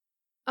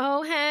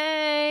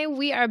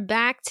we are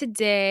back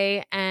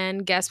today,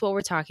 and guess what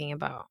we're talking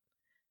about?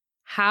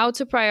 How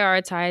to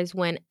prioritize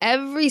when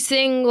every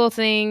single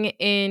thing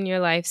in your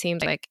life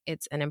seems like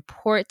it's an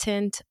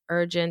important,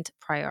 urgent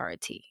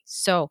priority.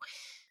 So,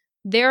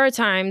 there are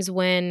times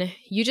when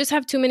you just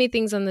have too many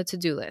things on the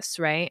to-do list,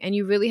 right? And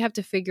you really have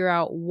to figure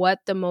out what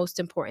the most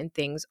important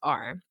things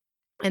are.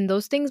 And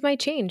those things might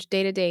change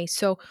day to day.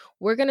 So,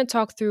 we're going to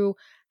talk through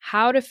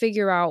how to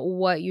figure out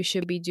what you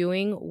should be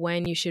doing,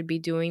 when you should be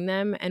doing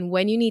them, and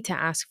when you need to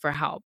ask for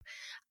help.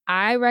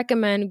 I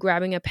recommend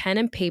grabbing a pen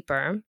and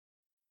paper.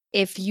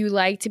 If you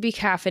like to be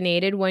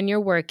caffeinated when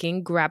you're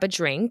working, grab a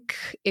drink.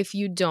 If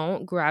you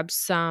don't, grab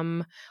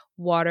some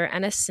water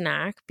and a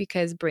snack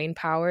because brain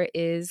power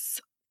is,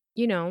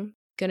 going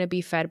to be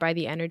fed by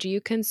the energy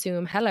you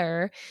consume.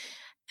 Hello.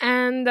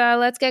 And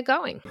let's get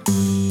going.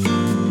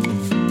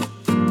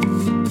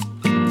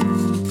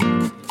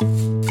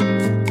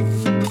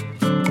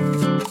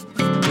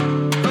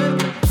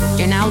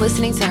 You're now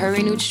listening to Her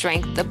Renewed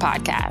Strength, the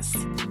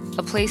podcast,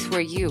 a place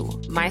where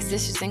you, my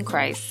sisters in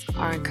Christ,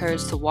 are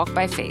encouraged to walk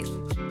by faith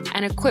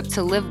and equipped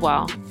to live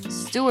well,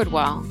 steward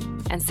well,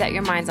 and set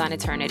your minds on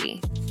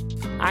eternity.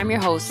 I'm your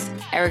host,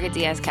 Erica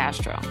Diaz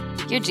Castro,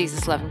 your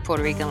Jesus-loving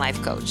Puerto Rican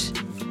life coach.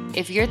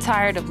 If you're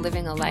tired of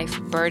living a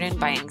life burdened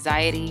by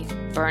anxiety,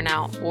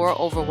 burnout, or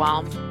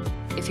overwhelm,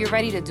 if you're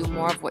ready to do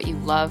more of what you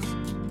love,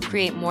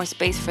 create more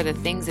space for the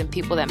things and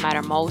people that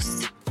matter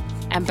most,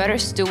 and better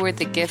steward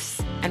the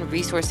gifts and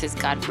resources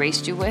God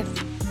graced you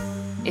with,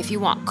 if you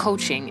want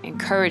coaching,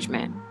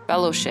 encouragement,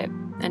 fellowship,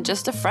 and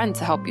just a friend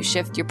to help you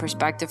shift your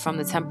perspective from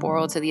the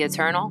temporal to the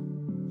eternal,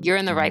 you're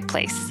in the right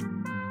place.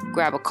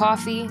 Grab a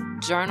coffee,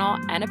 journal,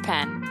 and a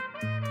pen.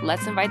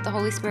 Let's invite the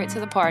Holy Spirit to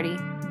the party,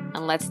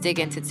 and let's dig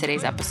into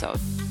today's episode.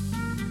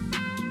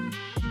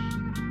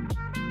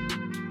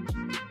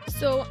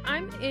 So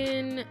I'm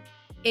in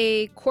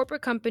a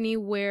corporate company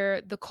where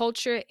the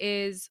culture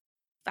is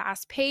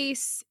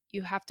fast-paced.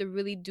 You have to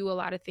really do a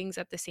lot of things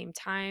at the same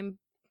time.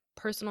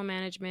 Personal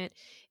management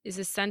is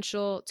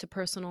essential to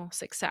personal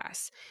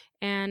success.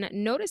 And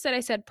notice that I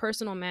said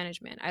personal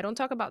management. I don't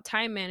talk about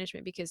time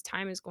management because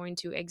time is going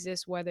to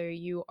exist whether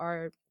you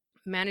are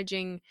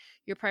managing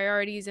your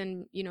priorities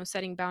and,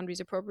 setting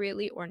boundaries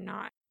appropriately or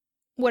not.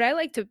 What I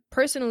like to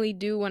personally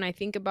do when I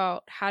think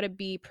about how to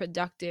be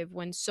productive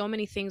when so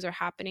many things are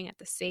happening at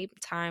the same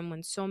time,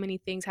 when so many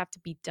things have to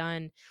be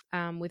done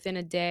within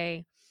a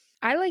day,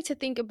 I like to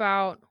think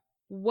about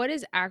what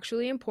is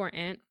actually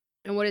important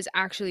and what is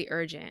actually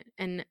urgent.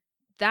 And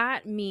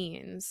that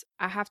means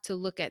I have to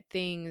look at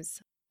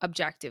things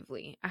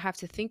objectively. I have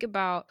to think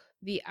about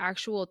the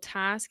actual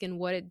task and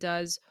what it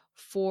does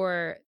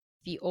for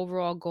the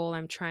overall goal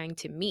I'm trying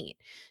to meet,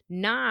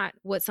 not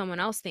what someone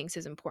else thinks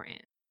is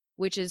important,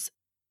 which is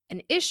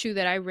an issue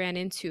that I ran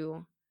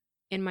into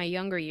in my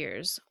younger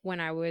years when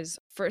I was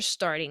first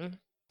starting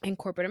in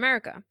corporate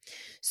America.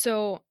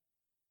 So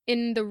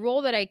in the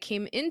role that I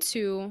came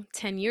into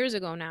 10 years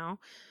ago now,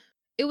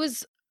 it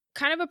was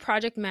kind of a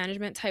project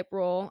management type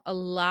role, a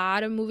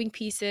lot of moving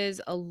pieces,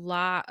 a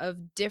lot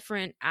of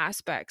different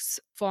aspects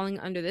falling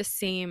under the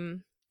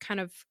same kind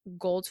of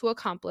goal to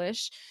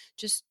accomplish,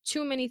 just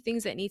too many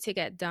things that need to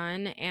get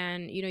done.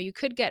 And, you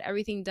could get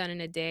everything done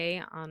in a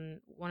day on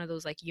one of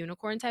those like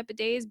unicorn type of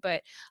days,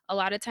 but a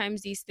lot of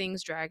times these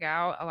things drag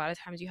out. A lot of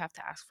times you have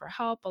to ask for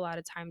help. A lot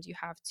of times you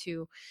have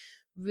to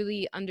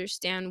really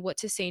understand what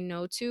to say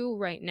no to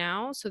right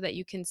now so that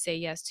you can say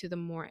yes to the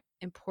more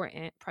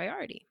important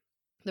priority.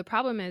 The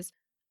problem is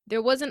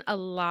there wasn't a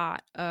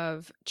lot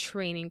of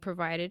training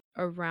provided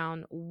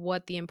around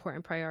what the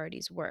important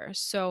priorities were.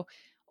 So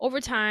over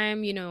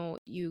time,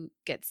 you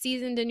get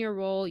seasoned in your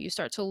role, you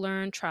start to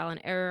learn trial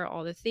and error,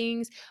 all the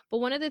things. But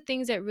one of the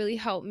things that really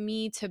helped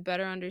me to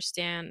better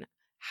understand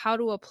how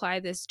to apply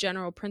this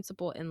general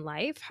principle in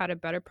life, how to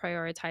better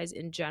prioritize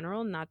in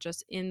general, not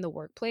just in the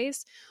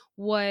workplace,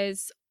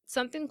 was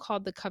something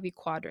called the Covey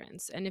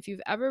Quadrants. And if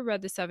you've ever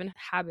read The 7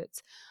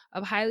 Habits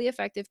of Highly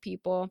Effective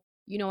People,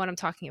 you know what I'm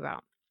talking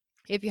about.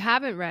 If you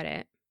haven't read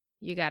it,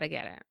 you got to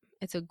get it.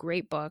 It's a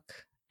great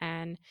book,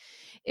 and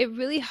it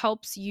really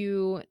helps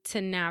you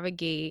to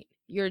navigate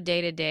your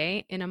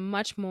day-to-day in a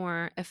much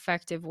more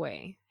effective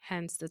way,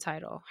 hence the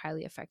title,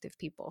 Highly Effective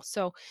People.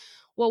 So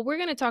what we're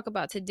going to talk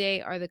about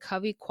today are the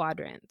Covey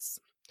Quadrants.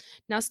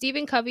 Now,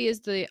 Stephen Covey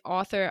is the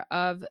author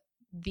of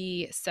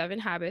the 7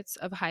 Habits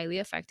of Highly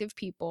Effective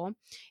People,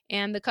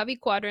 and the Covey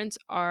Quadrants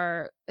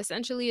are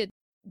essentially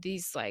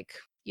these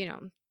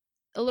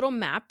a little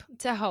map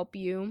to help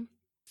you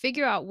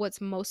figure out what's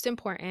most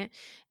important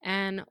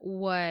and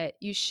what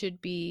you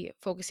should be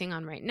focusing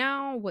on right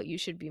now, what you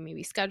should be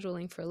maybe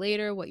scheduling for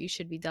later, what you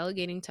should be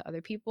delegating to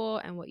other people,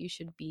 and what you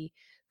should be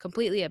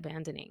completely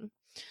abandoning.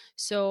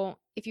 So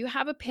if you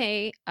have a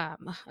paper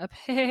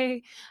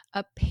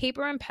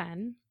and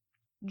pen,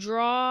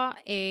 draw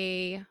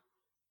a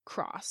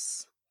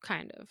cross,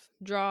 kind of.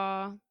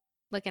 Draw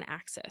like an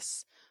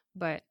axis,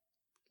 but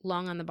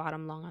long on the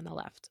bottom, long on the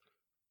left.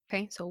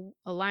 Okay, so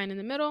a line in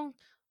the middle,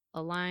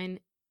 a line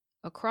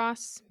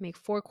across, make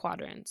 4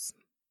 quadrants.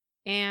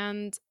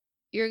 And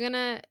you're going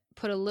to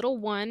put a little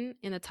 1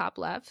 in the top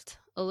left,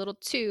 a little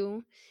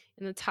 2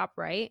 in the top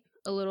right,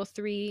 a little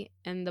 3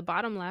 in the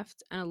bottom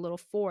left, and a little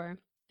 4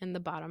 in the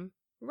bottom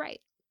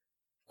right.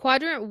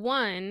 Quadrant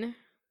 1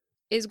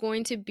 is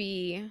going to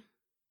be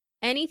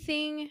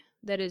anything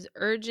that is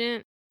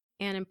urgent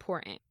and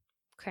important.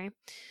 Okay.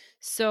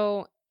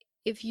 So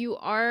if you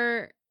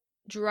are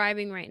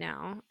driving right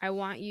now, I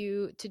want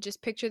you to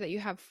just picture that you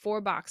have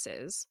 4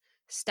 boxes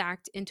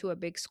stacked into a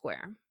big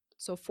square.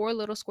 So 4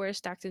 little squares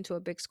stacked into a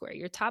big square.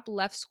 Your top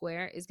left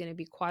square is going to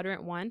be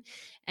quadrant 1.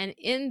 And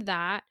in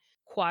that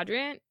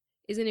quadrant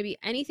is going to be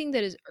anything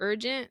that is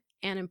urgent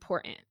and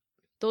important.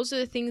 Those are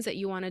the things that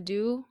you want to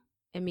do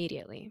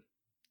immediately,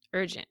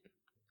 urgent,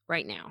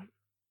 right now.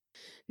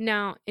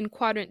 Now, in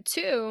quadrant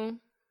 2,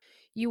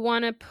 you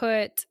want to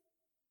put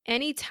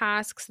any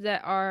tasks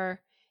that are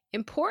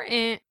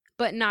important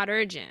but not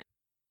urgent.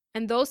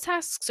 And those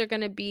tasks are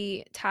going to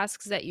be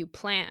tasks that you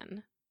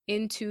plan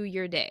into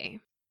your day.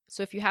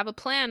 So if you have a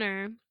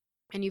planner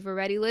and you've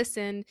already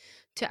listened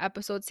to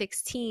episode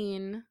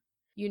 16,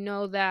 you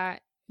know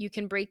that you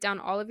can break down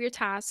all of your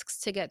tasks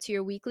to get to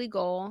your weekly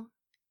goal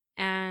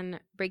and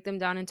break them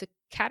down into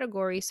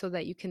categories so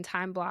that you can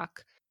time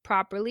block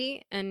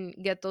properly and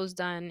get those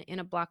done in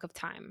a block of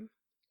time.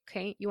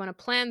 Okay, you want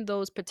to plan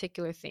those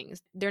particular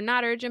things. They're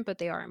not urgent, but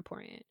they are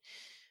important.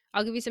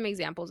 I'll give you some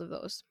examples of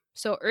those.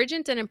 So,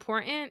 urgent and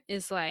important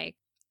is like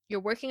you're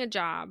working a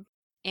job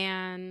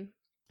and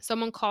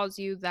someone calls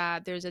you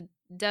that there's a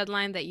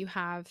deadline that you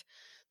have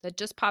that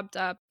just popped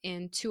up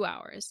in 2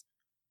 hours.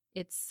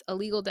 It's a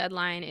legal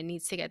deadline. It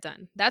needs to get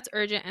done. That's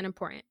urgent and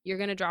important. You're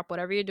going to drop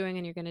whatever you're doing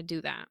and you're going to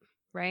do that,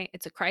 right?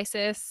 It's a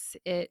crisis.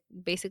 It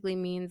basically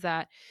means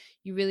that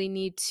you really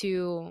need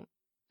to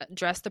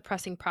address the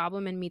pressing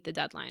problem and meet the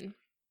deadline.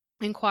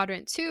 In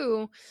quadrant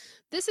 2,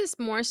 this is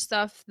more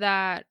stuff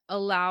that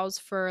allows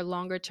for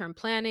longer term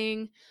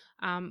planning,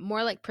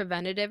 more like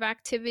preventative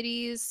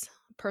activities,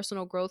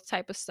 personal growth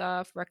type of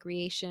stuff,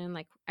 recreation,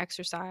 like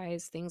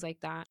exercise, things like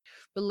that.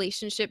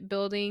 Relationship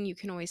building, you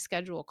can always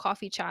schedule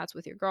coffee chats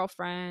with your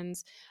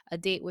girlfriends, a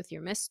date with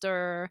your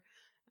mister,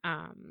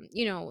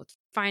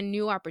 find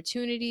new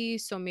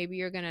opportunities. So maybe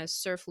you're going to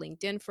surf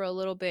LinkedIn for a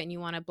little bit and you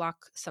want to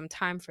block some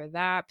time for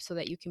that so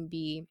that you can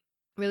be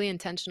really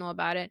intentional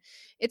about it.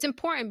 It's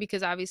important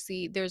because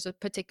obviously there's a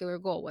particular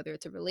goal, whether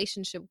it's a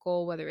relationship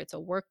goal, whether it's a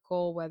work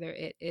goal, whether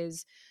it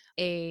is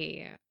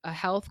a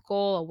health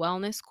goal, a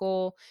wellness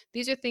goal.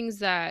 These are things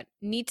that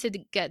need to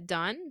get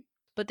done,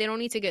 but they don't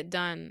need to get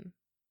done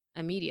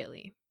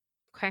immediately.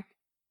 Okay.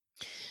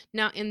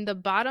 Now, in the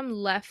bottom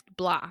left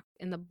block,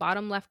 in the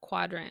bottom left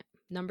quadrant,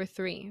 number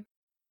 3,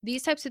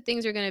 these types of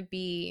things are going to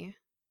be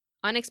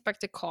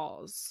unexpected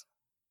calls.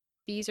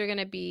 These are going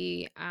to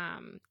be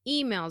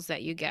emails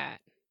that you get.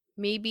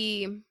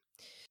 Maybe,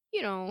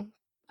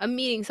 a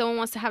meeting. Someone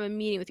wants to have a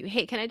meeting with you.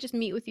 Hey, can I just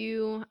meet with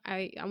you?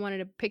 I wanted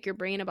to pick your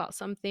brain about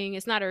something.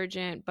 It's not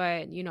urgent,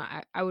 but,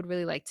 I would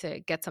really like to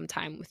get some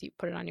time with you.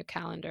 Put it on your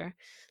calendar,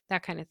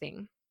 that kind of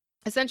thing.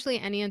 Essentially,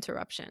 any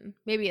interruption.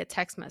 Maybe a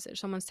text message.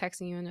 Someone's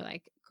texting you and they're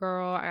like,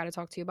 girl, I got to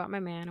talk to you about my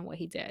man and what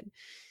he did.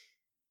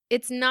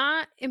 It's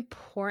not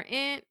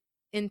important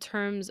in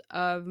terms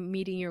of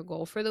meeting your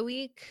goal for the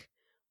week,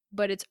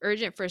 but it's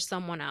urgent for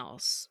someone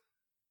else,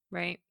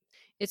 right?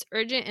 It's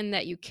urgent in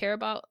that you care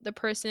about the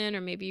person,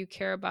 or maybe you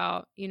care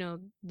about,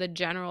 the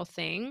general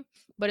thing,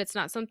 but it's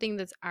not something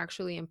that's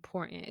actually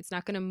important. It's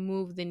not going to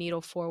move the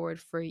needle forward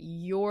for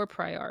your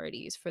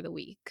priorities for the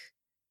week.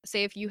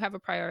 Say if you have a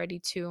priority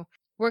to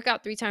work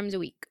out 3 times a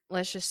week,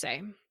 let's just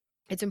say.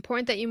 It's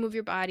important that you move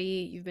your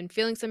body. You've been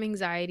feeling some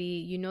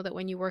anxiety. You know that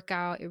when you work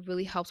out, it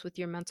really helps with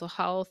your mental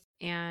health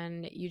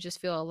and you just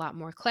feel a lot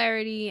more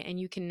clarity and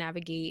you can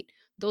navigate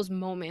those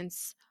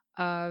moments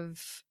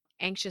of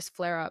anxious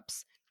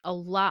flare-ups a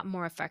lot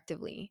more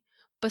effectively.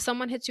 But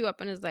someone hits you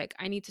up and is like,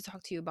 I need to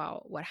talk to you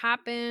about what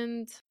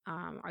happened.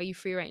 Are you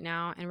free right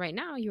now? And right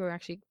now you're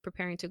actually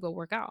preparing to go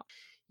work out.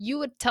 You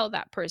would tell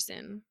that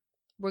person,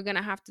 we're going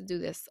to have to do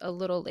this a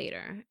little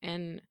later.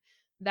 And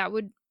that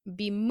would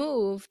be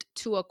moved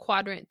to a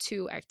quadrant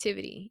 2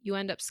 activity. You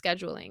end up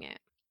scheduling it.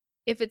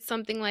 If it's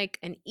something like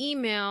an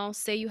email,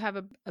 say you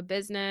have a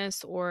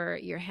business or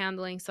you're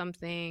handling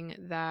something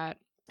that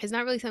is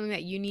not really something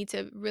that you need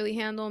to really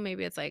handle.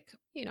 Maybe it's like,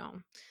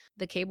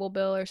 the cable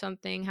bill or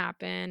something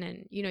happen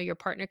and, your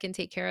partner can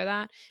take care of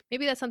that.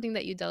 Maybe that's something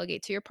that you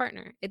delegate to your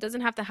partner. It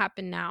doesn't have to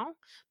happen now,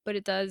 but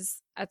it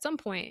does at some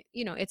point.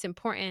 It's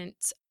important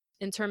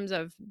in terms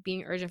of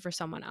being urgent for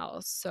someone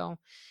else. So,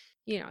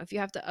 if you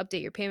have to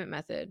update your payment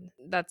method,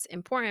 that's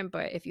important.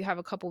 But if you have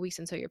a couple weeks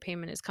until your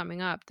payment is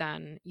coming up,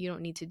 then you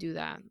don't need to do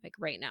that like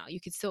right now. You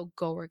could still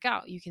go work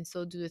out. You can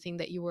still do the thing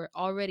that you were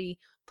already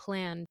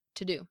planned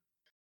to do.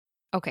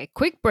 Okay,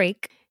 quick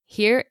break.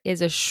 Here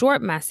is a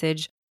short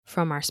message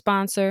from our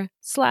sponsor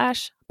 /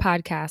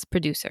 podcast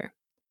producer.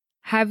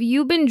 Have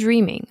you been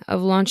dreaming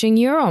of launching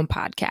your own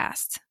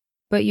podcast,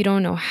 but you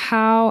don't know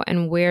how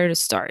and where to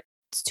start?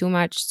 It's too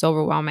much. It's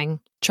overwhelming.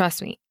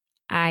 Trust me,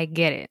 I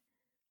get it.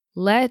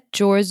 Let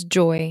George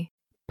Joy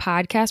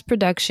Podcast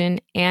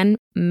Production and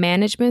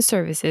Management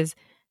Services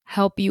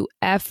help you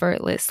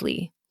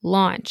effortlessly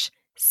launch,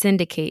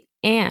 syndicate,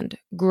 and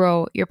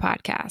grow your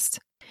podcast.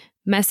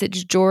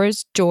 Message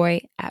Jorah's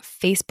Joy at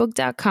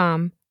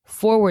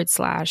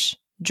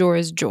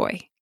facebook.com/Jorah's Joy.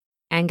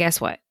 And guess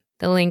what?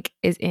 The link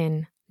is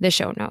in the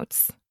show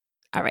notes.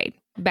 All right,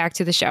 back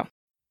to the show.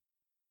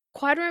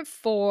 Quadrant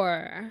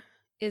 4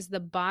 is the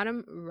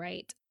bottom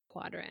right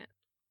quadrant.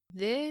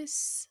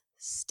 This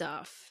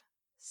stuff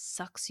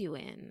sucks you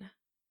in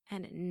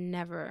and it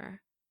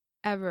never,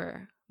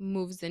 ever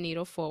moves the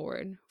needle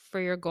forward for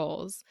your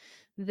goals.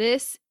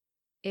 This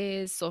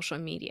is social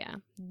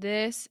media.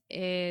 This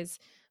is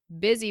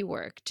busy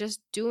work, just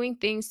doing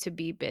things to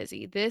be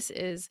busy. This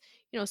is,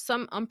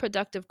 some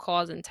unproductive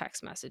calls and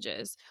text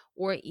messages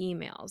or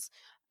emails.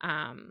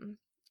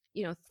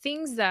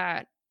 Things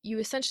that you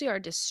essentially are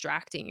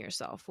distracting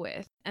yourself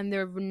with, and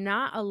they're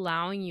not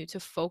allowing you to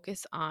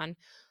focus on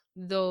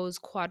those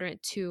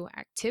quadrant 2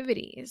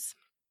 activities.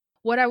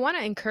 What I want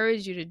to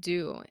encourage you to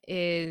do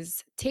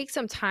is take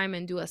some time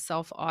and do a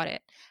self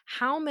audit.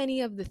 How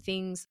many of the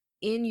things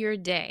in your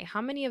day,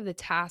 how many of the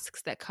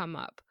tasks that come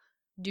up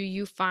do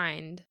you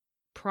find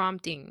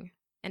prompting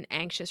an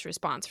anxious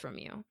response from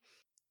you?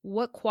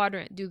 What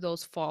quadrant do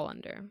those fall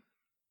under?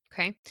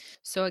 Okay.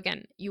 So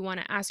again, you want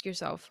to ask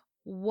yourself,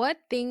 what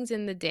things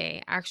in the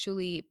day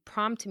actually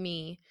prompt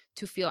me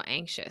to feel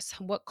anxious?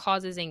 What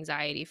causes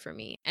anxiety for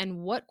me? And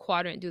what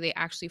quadrant do they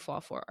actually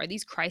fall for? Are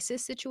these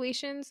crisis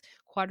situations,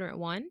 quadrant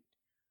 1?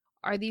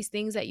 Are these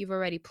things that you've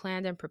already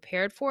planned and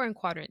prepared for in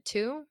quadrant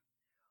 2?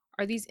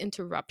 Are these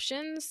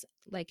interruptions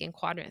like in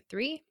quadrant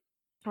 3?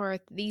 Or are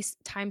these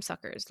time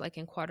suckers like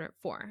in quadrant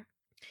 4?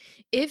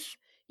 If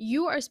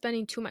you are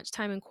spending too much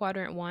time in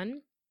quadrant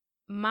 1,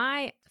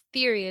 my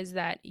theory is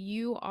that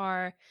you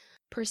are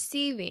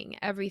perceiving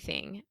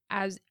everything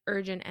as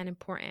urgent and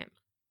important,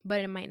 but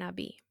it might not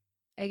be.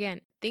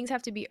 Again, things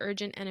have to be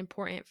urgent and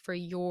important for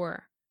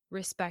your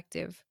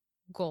respective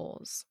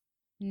goals,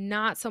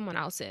 not someone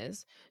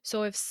else's.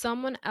 So if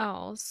someone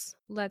else,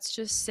 let's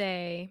just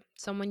say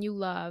someone you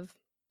love,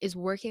 is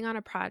working on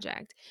a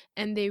project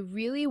and they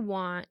really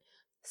want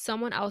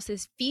someone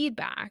else's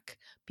feedback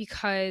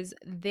because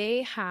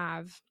they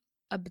have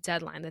a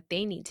deadline that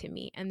they need to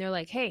meet, and they're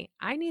like, hey,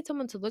 I need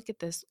someone to look at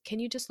this. Can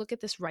you just look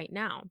at this right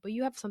now? But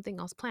you have something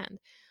else planned.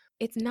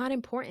 It's not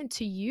important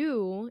to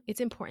you. It's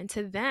important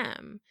to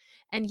them.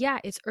 And yeah,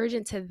 it's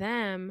urgent to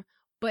them,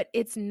 but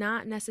it's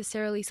not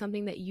necessarily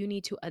something that you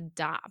need to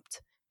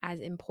adopt as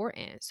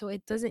important. So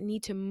it doesn't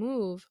need to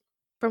move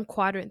from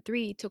quadrant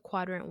 3 to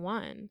quadrant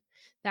 1.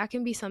 That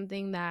can be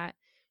something that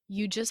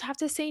you just have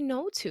to say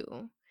no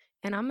to.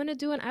 And I'm going to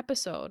do an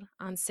episode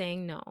on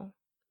saying no,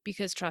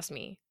 because trust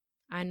me,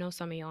 I know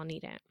some of y'all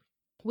need it.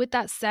 With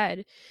that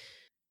said,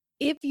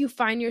 if you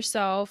find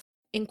yourself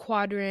in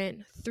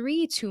quadrant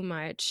 3 too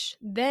much,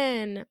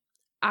 then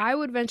I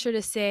would venture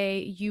to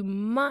say you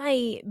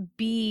might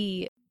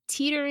be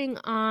teetering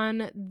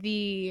on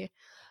the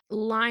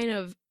line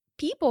of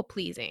people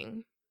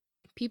pleasing.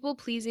 People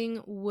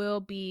pleasing will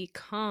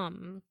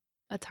become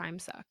a time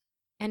suck,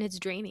 and it's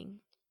draining.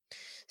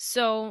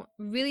 So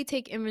really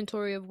take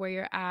inventory of where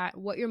you're at,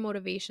 what your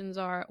motivations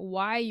are,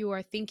 why you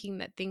are thinking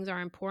that things are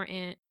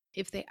important,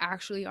 if they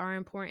actually are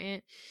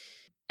important.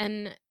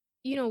 And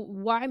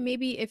why,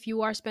 maybe if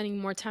you are spending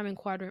more time in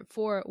quadrant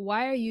 4,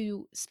 why are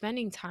you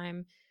spending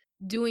time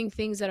doing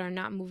things that are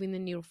not moving the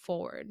needle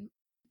forward?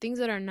 Things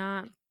that are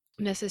not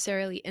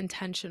necessarily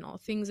intentional,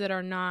 things that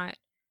are not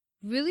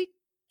really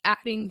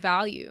adding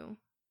value.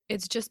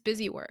 It's just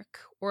busy work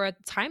or a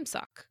time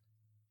suck.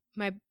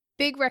 My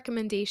big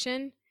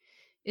recommendation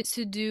is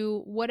to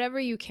do whatever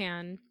you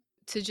can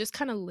to just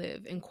kind of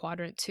live in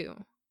quadrant 2.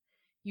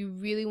 You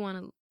really want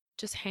to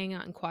just hang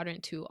out in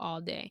quadrant 2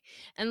 all day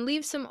and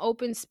leave some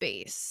open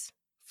space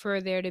for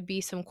there to be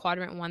some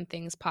quadrant 1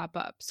 things pop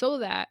up, so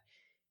that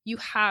you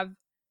have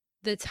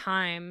the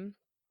time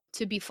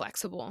to be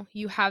flexible.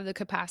 You have the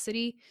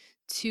capacity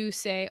to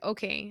say,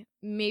 okay,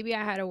 maybe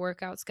I had a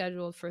workout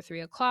scheduled for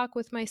 3:00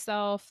 with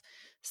myself.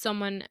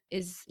 Someone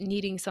is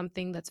needing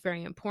something that's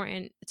very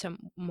important to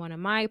one of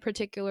my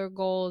particular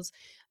goals,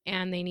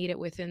 and they need it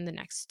within the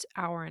next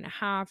hour and a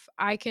half.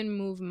 I can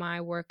move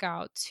my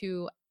workout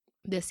to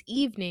this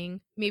evening,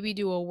 maybe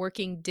do a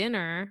working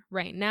dinner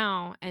right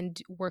now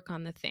and work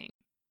on the thing.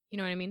 You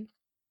know what I mean?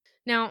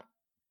 Now,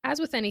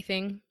 as with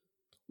anything,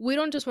 we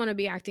don't just want to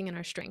be acting in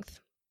our strength.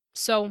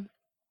 So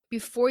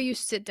before you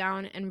sit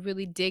down and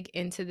really dig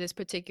into this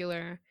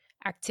particular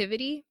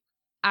activity,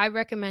 I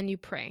recommend you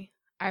pray.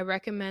 I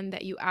recommend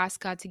that you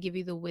ask God to give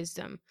you the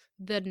wisdom,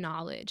 the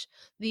knowledge,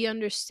 the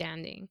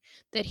understanding,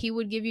 that He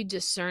would give you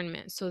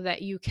discernment so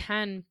that you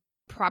can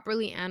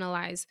properly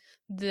analyze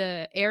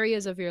the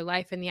areas of your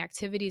life and the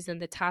activities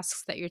and the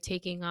tasks that you're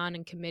taking on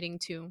and committing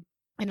to,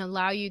 and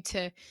allow you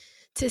to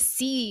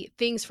see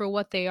things for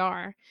what they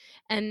are.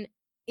 And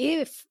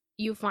if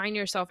you find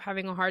yourself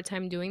having a hard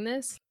time doing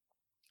this,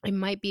 it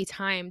might be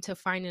time to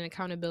find an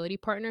accountability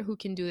partner who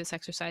can do this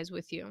exercise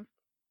with you.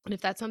 And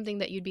if that's something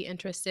that you'd be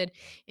interested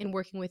in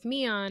working with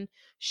me on,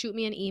 shoot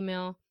me an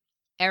email,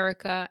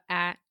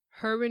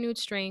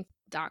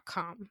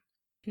 Erica@herrenewedstrength.com.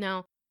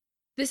 Now,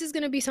 this is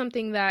going to be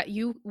something that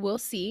you will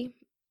see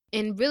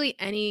in really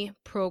any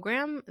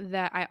program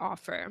that I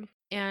offer.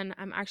 And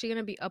I'm actually going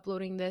to be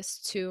uploading this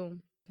to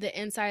the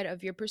inside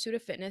of Your Pursuit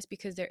of Fitness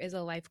because there is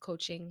a life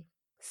coaching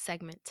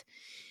segment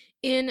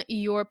in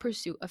Your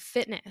Pursuit of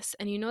Fitness.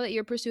 And you know that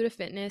Your Pursuit of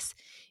Fitness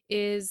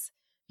is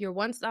your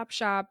one-stop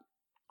shop,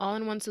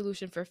 all-in-one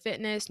solution for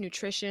fitness,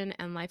 nutrition,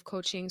 and life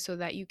coaching so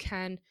that you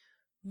can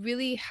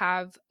really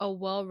have a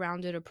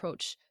well-rounded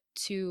approach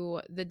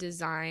to the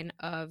design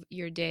of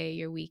your day,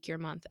 your week, your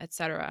month,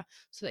 etc.,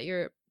 so that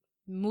you're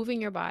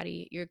moving your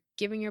body, you're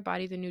giving your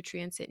body the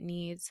nutrients it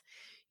needs,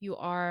 you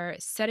are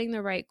setting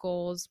the right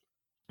goals,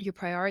 you're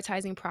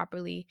prioritizing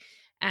properly,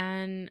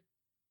 and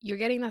you're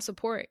getting that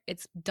support.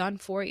 It's done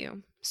for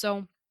you.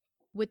 So,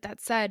 with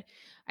that said,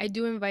 I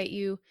do invite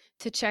you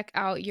to check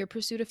out Your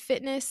Pursuit of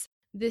Fitness.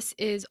 This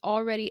is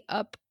already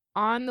up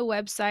on the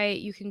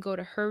website. You can go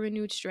to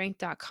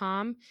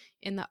herrenewedstrength.com.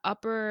 In the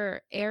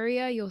upper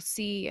area, you'll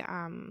see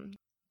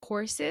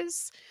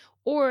courses,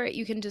 or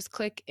you can just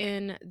click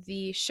in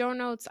the show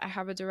notes. I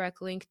have a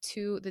direct link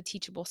to the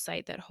Teachable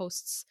site that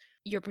hosts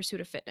Your Pursuit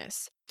of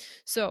Fitness.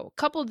 So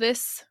couple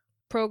this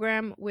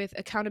program with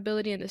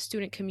accountability in the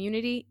student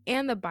community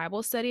and the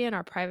Bible study in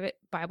our private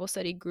Bible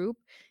study group.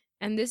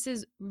 And this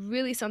is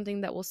really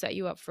something that will set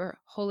you up for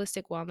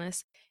holistic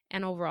wellness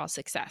and overall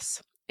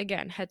success.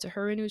 Again, head to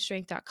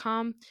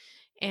herrenewedstrength.com.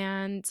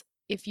 And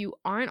if you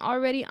aren't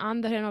already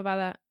on the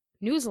Renovada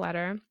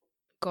newsletter,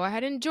 go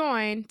ahead and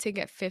join to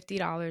get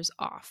 $50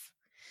 off.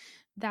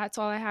 That's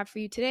all I have for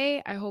you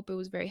today. I hope it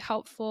was very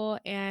helpful.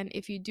 And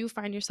if you do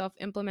find yourself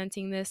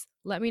implementing this,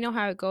 let me know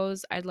how it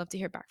goes. I'd love to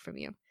hear back from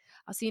you.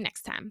 I'll see you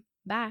next time.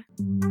 Bye.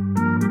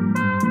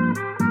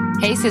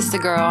 Hey, sister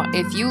girl,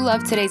 if you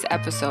love today's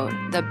episode,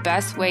 the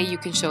best way you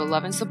can show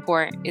love and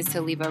support is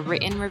to leave a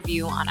written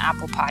review on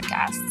Apple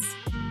Podcasts.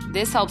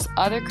 This helps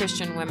other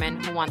Christian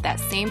women who want that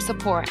same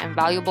support and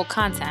valuable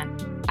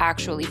content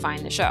actually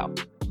find the show.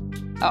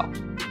 Oh,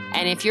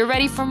 and if you're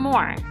ready for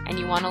more and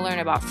you want to learn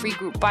about free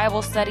group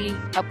Bible study,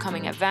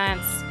 upcoming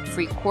events,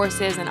 free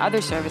courses, and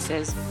other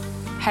services,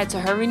 head to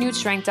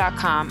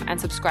herrenewedstrength.com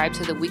and subscribe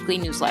to the weekly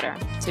newsletter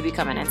to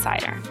become an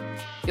insider.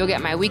 You'll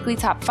get my weekly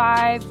top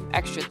 5,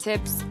 extra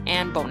tips,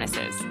 and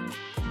bonuses.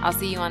 I'll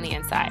see you on the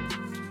inside.